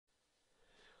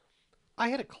I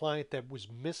had a client that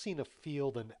was missing a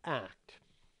field in ACT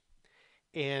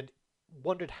and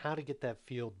wondered how to get that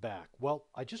field back. Well,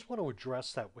 I just want to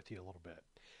address that with you a little bit.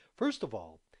 First of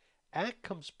all, ACT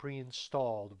comes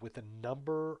pre-installed with a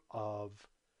number of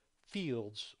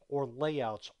fields or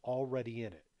layouts already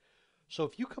in it. So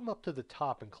if you come up to the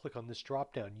top and click on this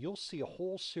drop down, you'll see a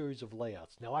whole series of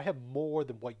layouts. Now I have more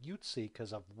than what you'd see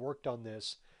because I've worked on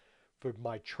this for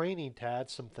my training to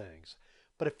add some things.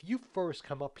 But if you first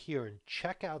come up here and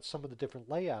check out some of the different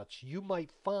layouts, you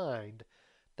might find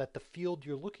that the field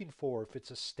you're looking for, if it's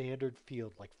a standard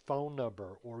field like phone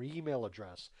number or email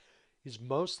address, is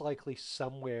most likely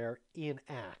somewhere in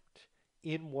ACT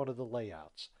in one of the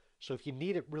layouts. So if you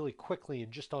need it really quickly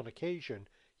and just on occasion,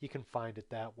 you can find it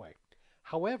that way.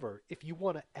 However, if you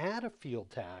want to add a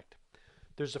field to ACT,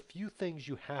 there's a few things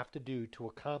you have to do to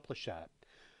accomplish that.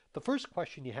 The first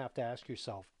question you have to ask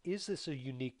yourself, is this a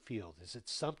unique field? Is it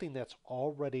something that's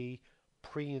already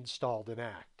pre-installed in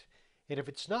ACT? And if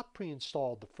it's not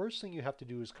pre-installed, the first thing you have to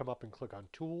do is come up and click on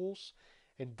Tools,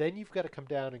 and then you've got to come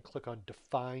down and click on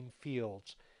Define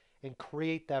Fields and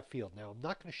create that field. Now, I'm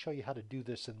not going to show you how to do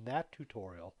this in that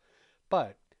tutorial,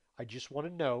 but I just want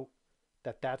to note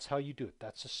that that's how you do it.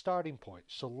 That's a starting point.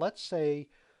 So let's say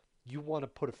you want to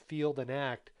put a field in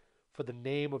ACT for the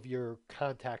name of your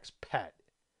contact's pet.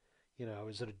 You know,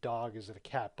 is it a dog, is it a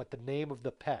cat? But the name of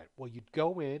the pet. Well, you'd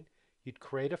go in, you'd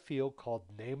create a field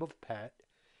called name of pet,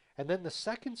 and then the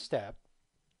second step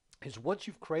is once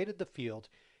you've created the field,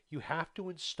 you have to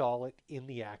install it in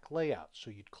the ACT layout. So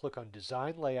you'd click on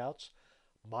Design Layouts,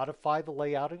 modify the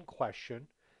layout in question,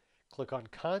 click on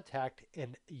Contact,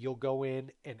 and you'll go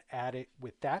in and add it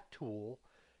with that tool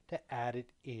to add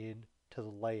it in to the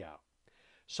layout.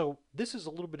 So this is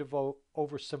a little bit of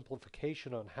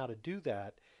oversimplification on how to do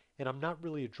that, and I'm not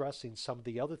really addressing some of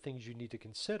the other things you need to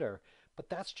consider, but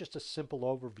that's just a simple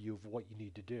overview of what you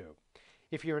need to do.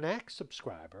 If you're an ACT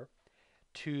subscriber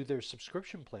to their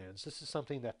subscription plans, this is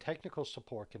something that technical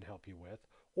support can help you with,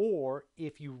 or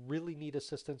if you really need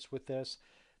assistance with this,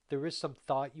 there is some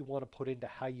thought you want to put into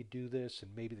how you do this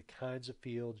and maybe the kinds of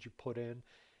fields you put in,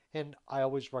 and I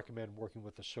always recommend working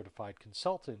with a certified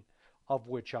consultant, of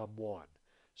which I'm one.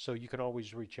 So you can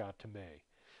always reach out to me.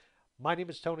 My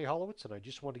name is Tony Holowitz, and I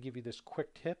just want to give you this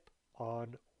quick tip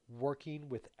on working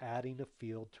with adding a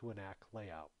field to an ACT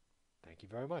layout. Thank you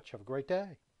very much. Have a great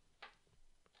day.